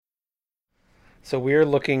So we're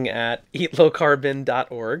looking at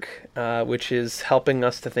eatlowcarbon.org, which is helping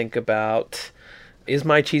us to think about, is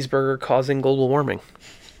my cheeseburger causing global warming?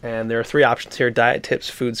 And there are three options here: diet tips,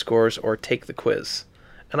 food scores, or take the quiz.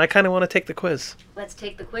 And I kind of want to take the quiz. Let's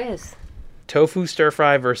take the quiz. Tofu stir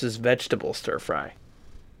fry versus vegetable stir fry.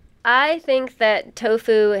 I think that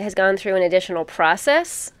tofu has gone through an additional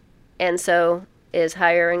process and so is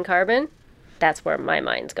higher in carbon. That's where my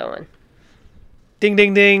mind's going. Ding,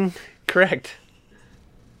 ding, ding. Correct.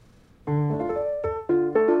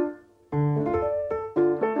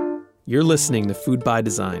 You're listening to Food by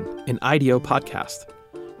Design, an IDEO podcast,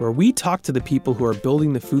 where we talk to the people who are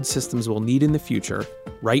building the food systems we'll need in the future,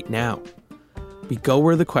 right now. We go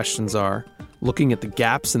where the questions are, looking at the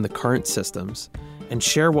gaps in the current systems, and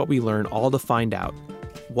share what we learn, all to find out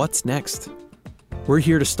what's next. We're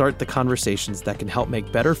here to start the conversations that can help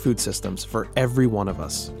make better food systems for every one of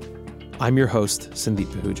us. I'm your host, Sandeep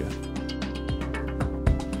Ahuja.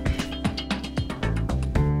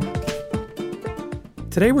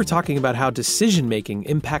 Today we're talking about how decision-making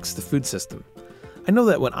impacts the food system. I know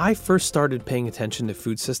that when I first started paying attention to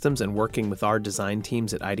food systems and working with our design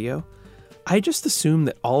teams at IDEO, I just assumed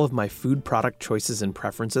that all of my food product choices and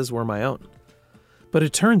preferences were my own. But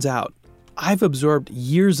it turns out, I've absorbed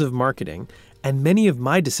years of marketing, and many of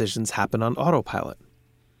my decisions happen on autopilot.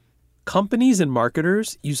 Companies and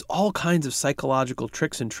marketers use all kinds of psychological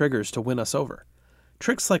tricks and triggers to win us over.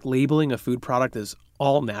 Tricks like labeling a food product as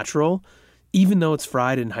all natural, even though it's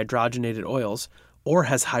fried in hydrogenated oils or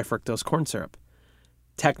has high fructose corn syrup.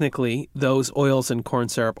 Technically, those oils and corn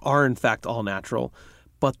syrup are in fact all natural,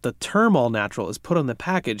 but the term all natural is put on the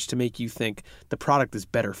package to make you think the product is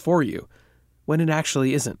better for you, when it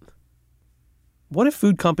actually isn't. What if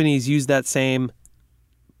food companies use that same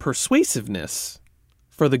persuasiveness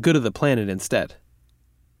for the good of the planet instead?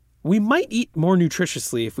 We might eat more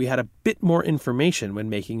nutritiously if we had a bit more information when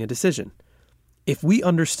making a decision. If we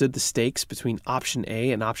understood the stakes between option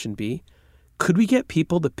A and option B, could we get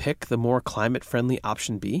people to pick the more climate-friendly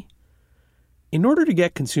option B? In order to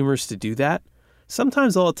get consumers to do that,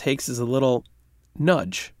 sometimes all it takes is a little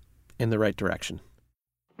nudge in the right direction.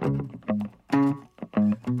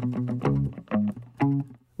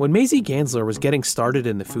 When Maisie Gansler was getting started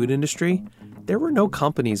in the food industry, there were no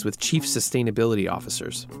companies with chief sustainability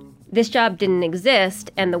officers. This job didn't exist,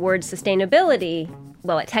 and the word sustainability,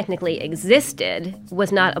 well, it technically existed,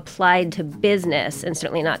 was not applied to business, and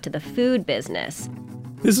certainly not to the food business.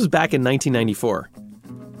 This was back in 1994.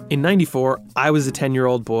 In 94, I was a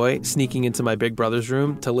 10-year-old boy sneaking into my big brother's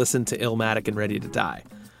room to listen to Illmatic and Ready to Die.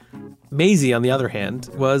 Maisie, on the other hand,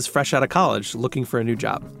 was fresh out of college looking for a new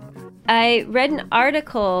job. I read an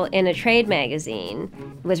article in a trade magazine.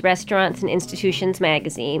 It was Restaurants and Institutions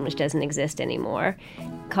magazine, which doesn't exist anymore,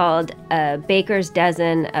 called A Baker's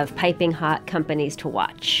Dozen of Piping Hot Companies to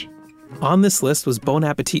Watch. On this list was Bon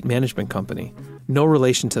Appetit Management Company, no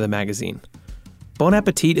relation to the magazine. Bon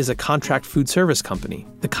Appetit is a contract food service company,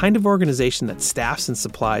 the kind of organization that staffs and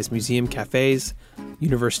supplies museum cafes,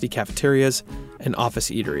 university cafeterias, and office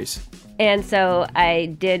eateries. And so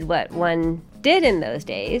I did what one did in those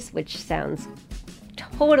days, which sounds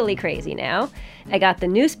totally crazy now. I got the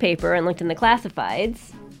newspaper and looked in the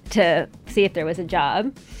classifieds to see if there was a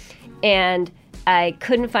job. And I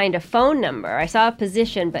couldn't find a phone number. I saw a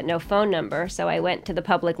position, but no phone number. So I went to the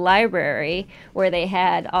public library where they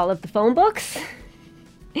had all of the phone books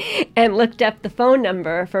and looked up the phone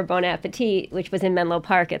number for Bon Appetit, which was in Menlo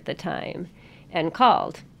Park at the time, and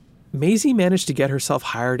called. Maisie managed to get herself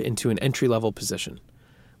hired into an entry-level position.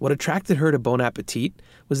 What attracted her to Bon Appetit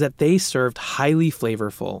was that they served highly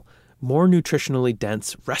flavorful, more nutritionally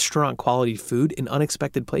dense, restaurant-quality food in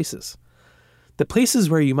unexpected places. The places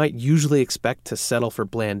where you might usually expect to settle for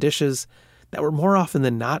bland dishes that were more often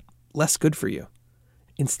than not less good for you.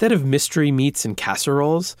 Instead of mystery meats and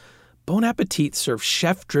casseroles, Bon Appetit served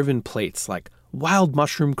chef-driven plates like wild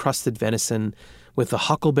mushroom-crusted venison with a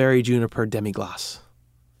huckleberry juniper demi-glace.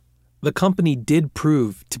 The company did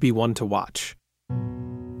prove to be one to watch.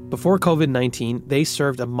 Before COVID-19, they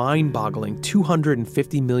served a mind-boggling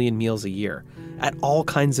 250 million meals a year at all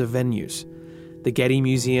kinds of venues: the Getty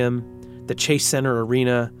Museum, the Chase Center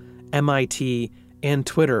Arena, MIT, and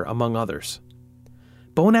Twitter, among others.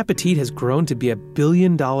 Bon Appetit has grown to be a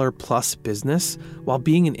billion-dollar-plus business while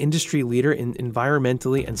being an industry leader in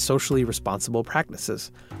environmentally and socially responsible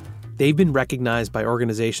practices. They've been recognized by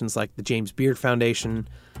organizations like the James Beard Foundation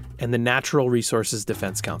and the Natural Resources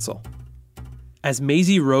Defense Council. As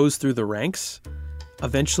Maisie rose through the ranks,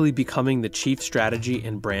 eventually becoming the chief strategy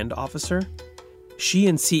and brand officer, she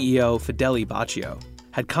and CEO Fedele Baccio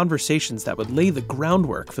had conversations that would lay the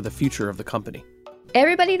groundwork for the future of the company.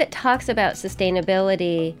 Everybody that talks about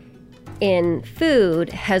sustainability in food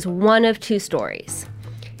has one of two stories.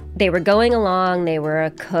 They were going along, they were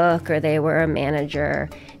a cook or they were a manager,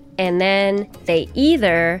 and then they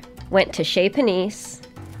either went to Chez Panisse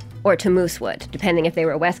or to Moosewood, depending if they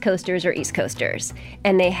were West Coasters or East Coasters,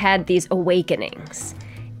 and they had these awakenings.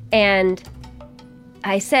 And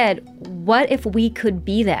I said, what if we could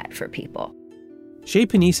be that for people? Chez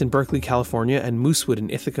Panisse in Berkeley, California, and Moosewood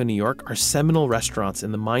in Ithaca, New York are seminal restaurants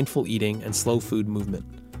in the mindful eating and slow food movement.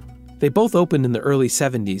 They both opened in the early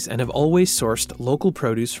 70s and have always sourced local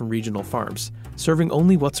produce from regional farms, serving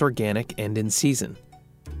only what's organic and in season.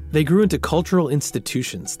 They grew into cultural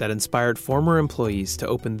institutions that inspired former employees to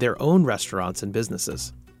open their own restaurants and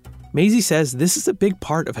businesses. Maisie says this is a big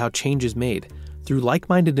part of how change is made, through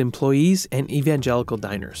like-minded employees and evangelical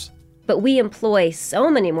diners. But we employ so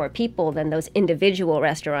many more people than those individual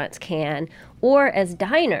restaurants can, or as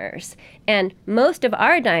diners. And most of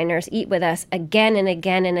our diners eat with us again and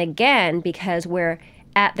again and again because we're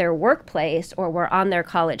at their workplace or we're on their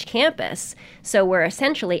college campus. So we're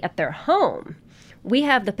essentially at their home. We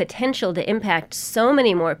have the potential to impact so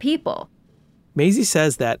many more people. Maisie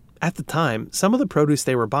says that, at the time, some of the produce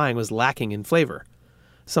they were buying was lacking in flavor.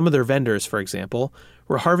 Some of their vendors, for example,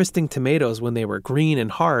 were harvesting tomatoes when they were green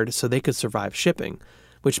and hard so they could survive shipping,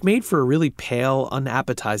 which made for a really pale,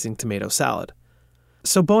 unappetizing tomato salad.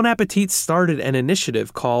 So Bon Appetit started an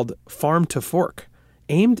initiative called Farm to Fork,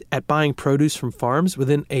 aimed at buying produce from farms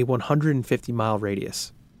within a 150-mile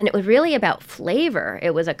radius. And it was really about flavor.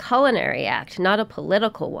 It was a culinary act, not a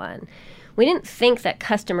political one. We didn't think that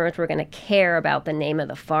customers were going to care about the name of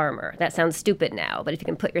the farmer. That sounds stupid now, but if you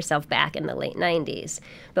can put yourself back in the late 90s.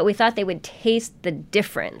 But we thought they would taste the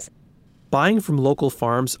difference. Buying from local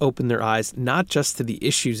farms opened their eyes not just to the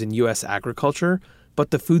issues in U.S. agriculture,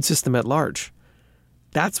 but the food system at large.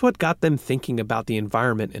 That's what got them thinking about the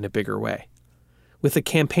environment in a bigger way. With a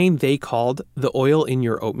campaign they called The Oil in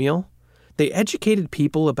Your Oatmeal, they educated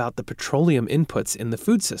people about the petroleum inputs in the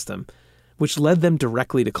food system, which led them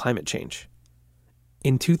directly to climate change.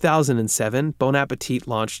 In 2007, Bon Appetit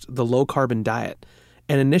launched the Low Carbon Diet,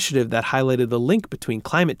 an initiative that highlighted the link between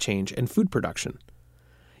climate change and food production.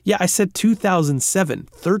 Yeah, I said 2007,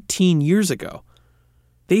 13 years ago.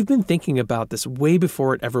 They've been thinking about this way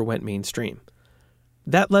before it ever went mainstream.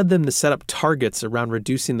 That led them to set up targets around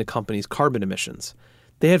reducing the company's carbon emissions.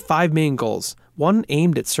 They had 5 main goals, one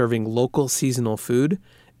aimed at serving local seasonal food,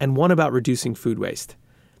 and one about reducing food waste.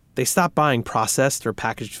 They stopped buying processed or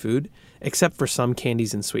packaged food, except for some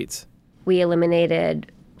candies and sweets. We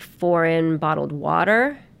eliminated foreign bottled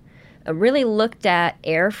water, really looked at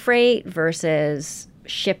air freight versus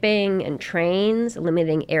shipping and trains,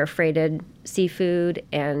 limiting air freighted seafood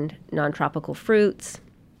and non-tropical fruits.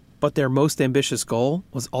 But their most ambitious goal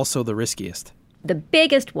was also the riskiest. The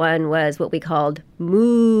biggest one was what we called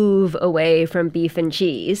move away from beef and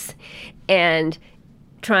cheese, and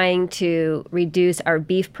trying to reduce our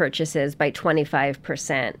beef purchases by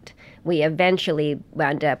 25%. We eventually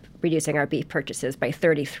wound up reducing our beef purchases by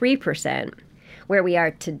 33%. Where we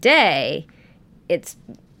are today, it's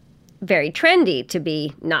very trendy to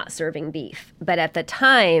be not serving beef. But at the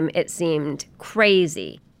time, it seemed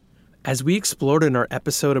crazy. As we explored in our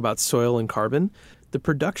episode about soil and carbon, the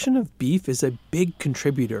production of beef is a big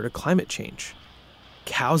contributor to climate change.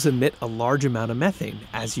 Cows emit a large amount of methane,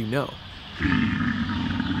 as you know.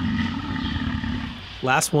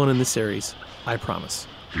 Last one in the series, I promise.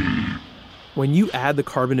 When you add the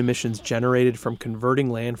carbon emissions generated from converting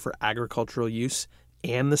land for agricultural use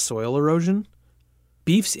and the soil erosion,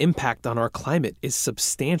 beef's impact on our climate is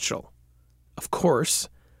substantial. Of course,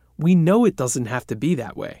 we know it doesn't have to be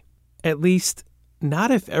that way. At least, not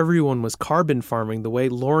if everyone was carbon farming the way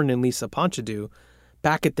Lauren and Lisa Poncha do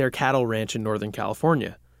back at their cattle ranch in Northern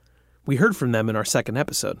California. We heard from them in our second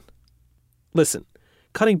episode. Listen,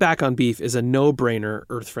 cutting back on beef is a no-brainer,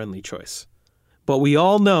 earth-friendly choice. But we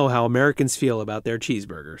all know how Americans feel about their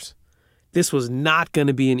cheeseburgers. This was not going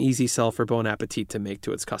to be an easy sell for Bon Appetit to make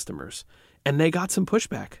to its customers, and they got some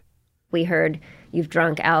pushback. We heard you've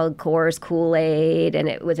drunk Al Gore's Kool-Aid, and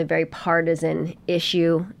it was a very partisan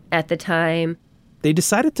issue at the time. They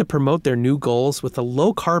decided to promote their new goals with a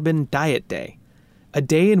low-carbon diet day, a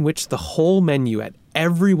day in which the whole menu at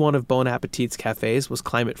every one of Bon Appetit's cafes was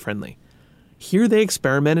climate-friendly. Here they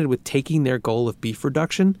experimented with taking their goal of beef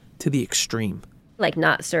reduction to the extreme. Like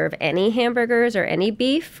not serve any hamburgers or any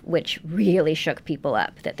beef, which really shook people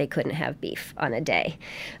up that they couldn't have beef on a day.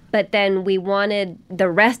 But then we wanted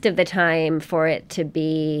the rest of the time for it to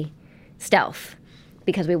be stealth,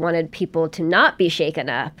 because we wanted people to not be shaken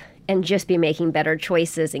up and just be making better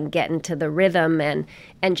choices and get into the rhythm and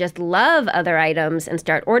just love other items and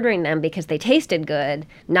start ordering them because they tasted good,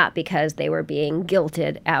 not because they were being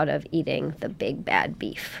guilted out of eating the big bad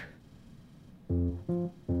beef.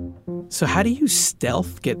 So how do you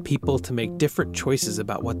stealth get people to make different choices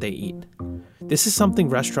about what they eat? This is something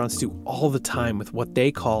restaurants do all the time with what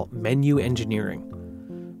they call menu engineering.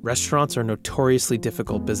 Restaurants are notoriously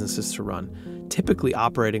difficult businesses to run, typically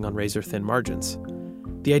operating on razor-thin margins.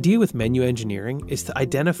 The idea with menu engineering is to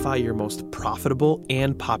identify your most profitable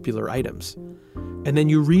and popular items. And then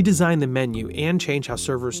you redesign the menu and change how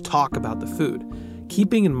servers talk about the food,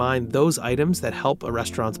 keeping in mind those items that help a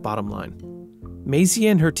restaurant's bottom line. Maisie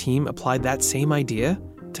and her team applied that same idea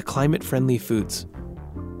to climate-friendly foods.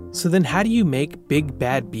 So then how do you make big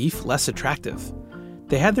bad beef less attractive?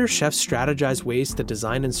 They had their chefs strategize ways to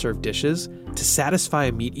design and serve dishes to satisfy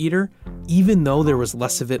a meat eater, even though there was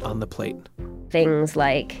less of it on the plate. Things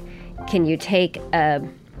like, can you take a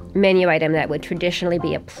menu item that would traditionally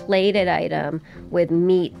be a plated item with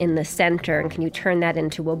meat in the center, and can you turn that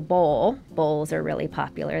into a bowl? Bowls are really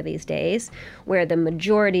popular these days, where the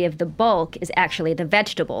majority of the bulk is actually the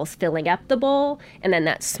vegetables filling up the bowl, and then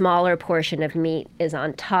that smaller portion of meat is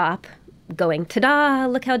on top, going, ta-da,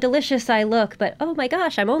 look how delicious I look, but oh my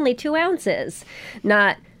gosh, I'm only 2 ounces,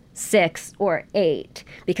 not 6 or 8,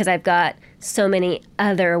 because I've got so many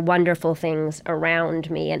other wonderful things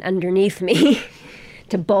around me and underneath me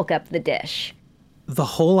to bulk up the dish. The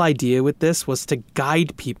whole idea with this was to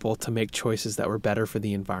guide people to make choices that were better for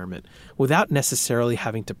the environment without necessarily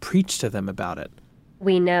having to preach to them about it.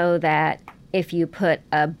 We know that if you put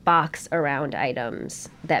a box around items,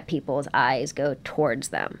 that people's eyes go towards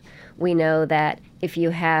them. We know that if you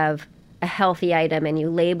have a healthy item and you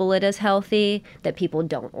label it as healthy, that people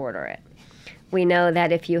don't order it. We know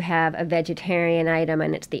that if you have a vegetarian item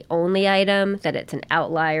and it's the only item, that it's an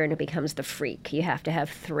outlier and it becomes the freak. You have to have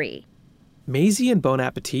 3. Maisie and Bon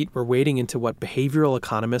Appetit were wading into what behavioral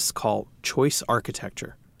economists call choice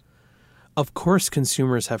architecture. Of course,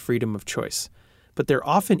 consumers have freedom of choice, but they're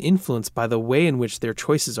often influenced by the way in which their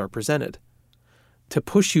choices are presented. To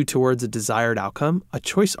push you towards a desired outcome, a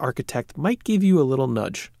choice architect might give you a little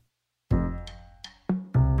nudge.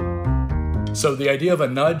 So the idea of a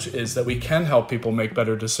nudge is that we can help people make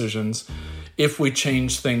better decisions if we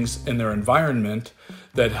change things in their environment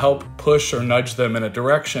that help push or nudge them in a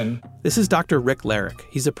direction. This is Dr. Rick Larrick.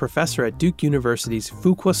 He's a professor at Duke University's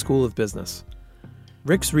Fuqua School of Business.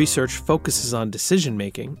 Rick's research focuses on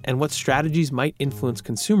decision-making and what strategies might influence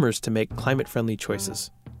consumers to make climate-friendly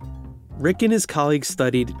choices. Rick and his colleagues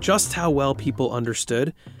studied just how well people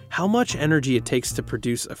understood how much energy it takes to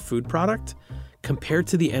produce a food product compared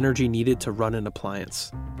to the energy needed to run an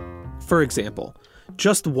appliance. For example,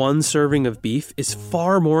 just one serving of beef is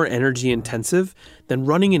far more energy intensive than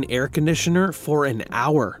running an air conditioner for an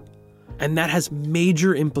hour, and that has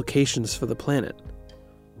major implications for the planet.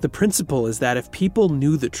 The principle is that if people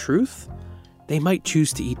knew the truth, they might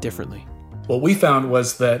choose to eat differently. What we found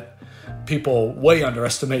was that people way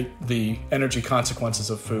underestimate the energy consequences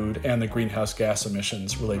of food and the greenhouse gas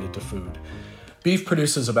emissions related to food. Beef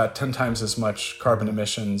produces about 10 times as much carbon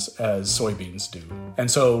emissions as soybeans do. And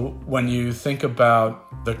so when you think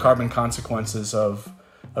about the carbon consequences of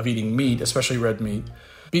eating meat, especially red meat,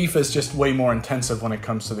 beef is just way more intensive when it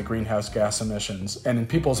comes to the greenhouse gas emissions. And in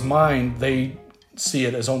people's mind, they see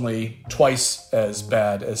it as only twice as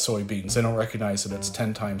bad as soybeans. They don't recognize that it's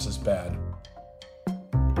 10 times as bad.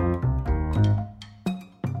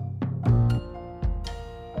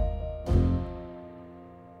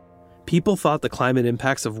 People thought the climate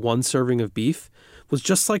impacts of one serving of beef was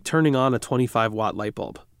just like turning on a 25-watt light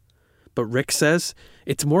bulb. But Rick says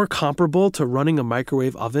it's more comparable to running a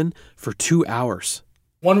microwave oven for 2 hours.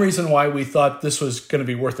 One reason why we thought this was going to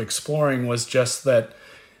be worth exploring was just that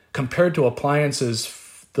compared to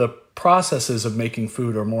appliances, the processes of making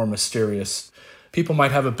food are more mysterious. People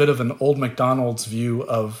might have a bit of an old McDonald's view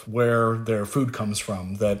of where their food comes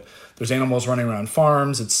from, that there's animals running around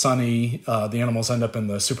farms, it's sunny, the animals end up in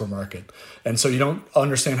the supermarket. And so you don't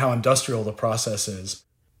understand how industrial the process is.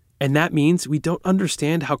 And that means we don't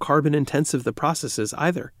understand how carbon intensive the process is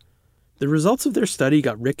either. The results of their study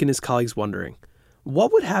got Rick and his colleagues wondering,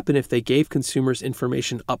 what would happen if they gave consumers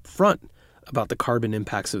information up front about the carbon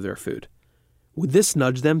impacts of their food? Would this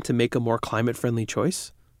nudge them to make a more climate-friendly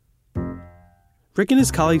choice? Rick and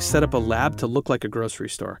his colleagues set up a lab to look like a grocery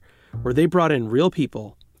store, where they brought in real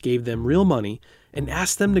people, gave them real money, and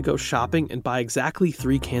asked them to go shopping and buy exactly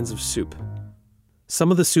 3 cans of soup.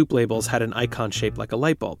 Some of the soup labels had an icon shaped like a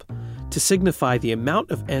light bulb, to signify the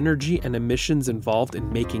amount of energy and emissions involved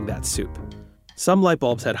in making that soup. Some light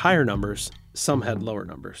bulbs had higher numbers, Some had lower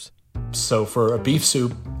numbers. So for a beef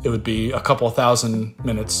soup, it would be a couple thousand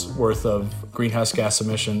minutes worth of greenhouse gas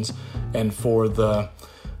emissions. And for the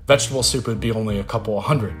vegetable soup, it would be only a couple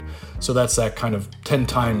hundred. So that's that kind of 10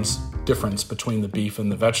 times difference between the beef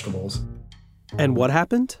and the vegetables. And what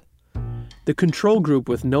happened? The control group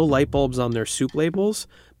with no light bulbs on their soup labels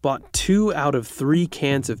bought 2 out of 3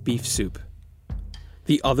 cans of beef soup.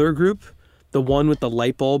 The other group, the one with the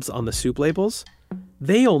light bulbs on the soup labels,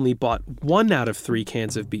 they only bought 1 out of 3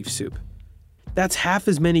 cans of beef soup. That's half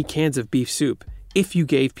as many cans of beef soup if you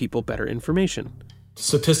gave people better information.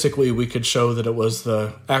 Statistically, we could show that it was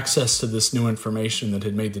the access to this new information that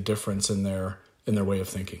had made the difference in their way of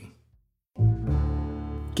thinking.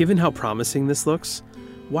 Given how promising this looks,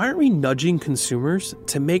 why aren't we nudging consumers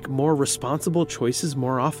to make more responsible choices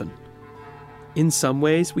more often? In some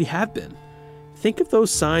ways, we have been. Think of those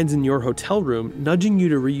signs in your hotel room nudging you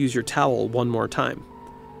to reuse your towel one more time.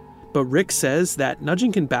 But Rick says that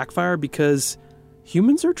nudging can backfire because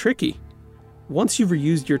humans are tricky. Once you've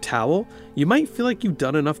reused your towel, you might feel like you've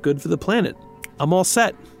done enough good for the planet. I'm all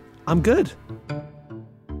set. I'm good.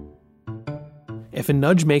 If a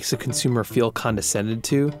nudge makes a consumer feel condescended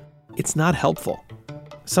to, it's not helpful.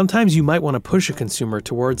 Sometimes you might want to push a consumer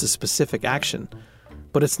towards a specific action,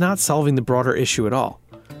 but it's not solving the broader issue at all.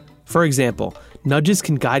 For example, nudges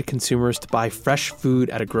can guide consumers to buy fresh food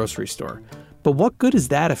at a grocery store, but what good is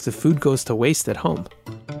that if the food goes to waste at home?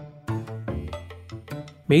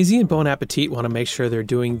 Maisie and Bon Appetit want to make sure they're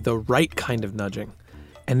doing the right kind of nudging,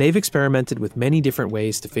 and they've experimented with many different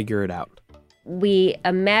ways to figure it out. We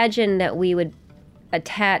imagine that we would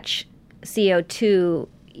attach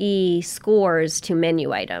CO2e scores to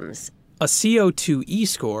menu items. A CO2e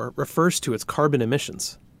score refers to its carbon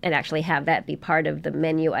emissions. And actually have that be part of the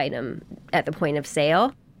menu item at the point of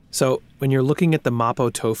sale. So when you're looking at the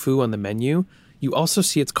Mapo tofu on the menu, you also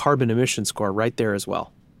see its carbon emission score right there as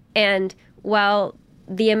well. And while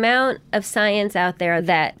the amount of science out there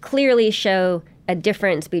that clearly show a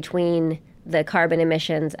difference between the carbon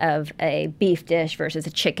emissions of a beef dish versus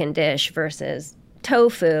a chicken dish versus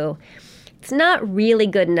tofu, it's not really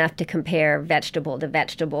good enough to compare vegetable to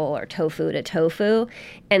vegetable or tofu to tofu.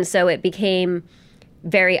 And so it became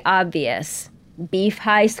very obvious. Beef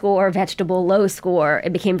high score, vegetable low score.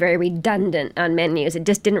 It became very redundant on menus. It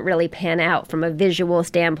just didn't really pan out from a visual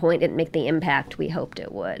standpoint. It didn't make the impact we hoped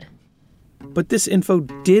it would. But this info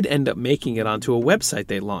did end up making it onto a website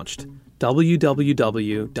they launched,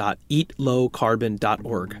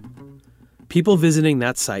 www.eatlowcarbon.org. People visiting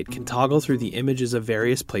that site can toggle through the images of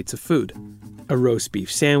various plates of food, a roast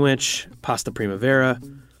beef sandwich, pasta primavera,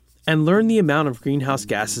 and learn the amount of greenhouse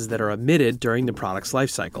gases that are emitted during the product's life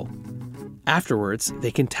cycle. Afterwards, they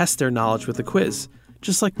can test their knowledge with a quiz,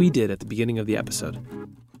 just like we did at the beginning of the episode.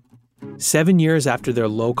 7 years after their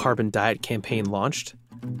low-carbon diet campaign launched,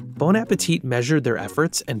 Bon Appetit measured their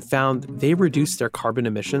efforts and found they reduced their carbon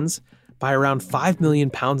emissions by around 5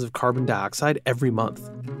 million pounds of carbon dioxide every month.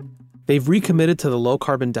 They've recommitted to the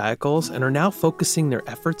low-carbon diet goals and are now focusing their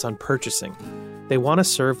efforts on purchasing. They want to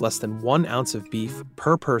serve less than 1 ounce of beef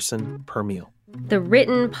per person per meal. The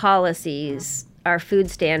written policies, our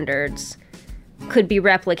food standards, could be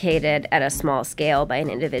replicated at a small scale by an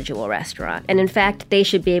individual restaurant. And in fact, they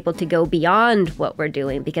should be able to go beyond what we're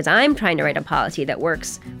doing, because I'm trying to write a policy that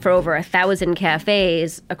works for over 1,000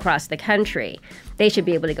 cafes across the country. They should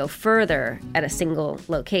be able to go further at a single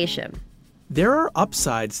location. There are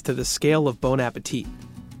upsides to the scale of Bon Appetit.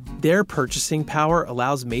 Their purchasing power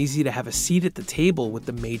allows Maisie to have a seat at the table with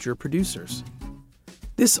the major producers.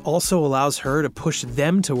 This also allows her to push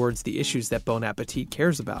them towards the issues that Bon Appetit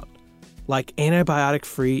cares about, like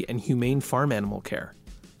antibiotic-free and humane farm animal care,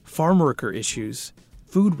 farm worker issues,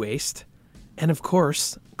 food waste, and of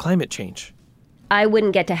course, climate change. I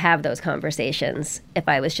wouldn't get to have those conversations if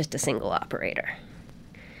I was just a single operator.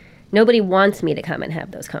 Nobody wants me to come and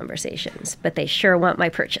have those conversations, but they sure want my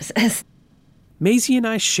purchases. Maisie and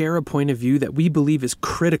I share a point of view that we believe is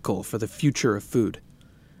critical for the future of food.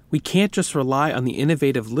 We can't just rely on the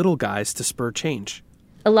innovative little guys to spur change.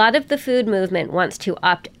 A lot of the food movement wants to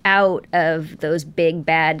opt out of those big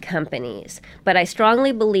bad companies, but I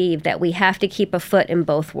strongly believe that we have to keep a foot in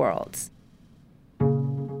both worlds.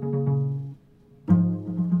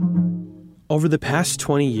 Over the past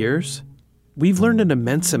 20 years, we've learned an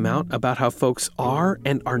immense amount about how folks are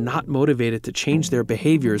and are not motivated to change their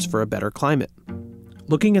behaviors for a better climate.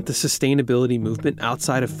 Looking at the sustainability movement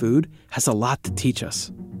outside of food has a lot to teach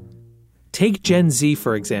us. Take Gen Z,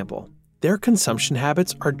 for example. Their consumption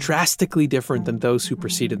habits are drastically different than those who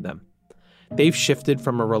preceded them. They've shifted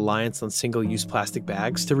from a reliance on single-use plastic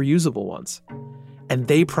bags to reusable ones. and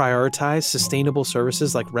they prioritize sustainable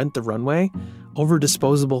services like Rent the Runway over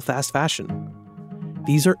disposable fast fashion.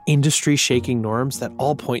 These are industry-shaking norms that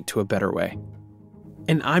all point to a better way.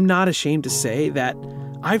 And I'm not ashamed to say that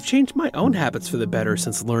I've changed my own habits for the better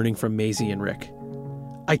since learning from Maisie and Rick.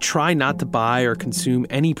 I try not to buy or consume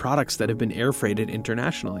any products that have been air freighted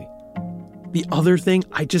internationally. The other thing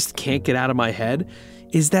I just can't get out of my head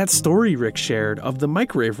is that story Rick shared of the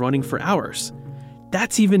microwave running for hours.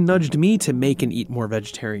 That's even nudged me to make and eat more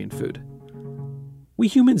vegetarian food. We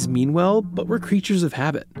humans mean well, but we're creatures of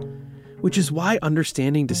habit, which is why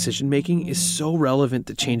understanding decision-making is so relevant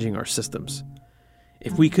to changing our systems.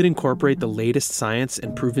 If we could incorporate the latest science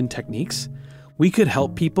and proven techniques, we could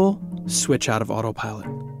help people switch out of autopilot.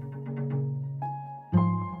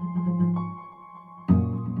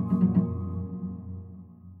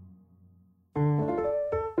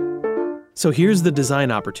 So here's the design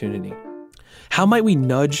opportunity. How might we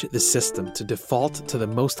nudge the system to default to the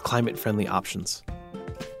most climate-friendly options?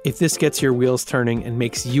 If this gets your wheels turning and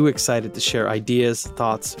makes you excited to share ideas,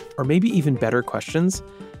 thoughts, or maybe even better questions,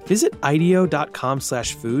 visit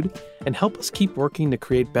ideo.com/food and help us keep working to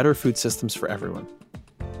create better food systems for everyone.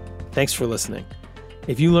 Thanks for listening.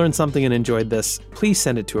 If you learned something and enjoyed this, please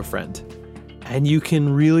send it to a friend. And you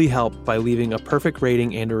can really help by leaving a perfect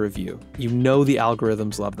rating and a review. You know the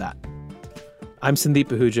algorithms love that. I'm Sandeep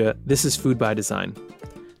Ahuja. This is Food by Design.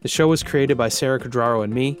 The show was created by Sarah Quadraro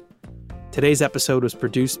and me. Today's episode was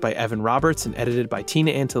produced by Evan Roberts and edited by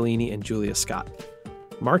Tina Antolini and Julia Scott.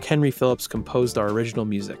 Mark Henry Phillips composed our original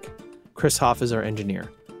music. Chris Hoff is our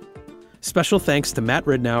engineer. Special thanks to Matt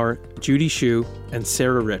Ridnour, Judy Shu, and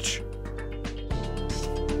Sarah Rich.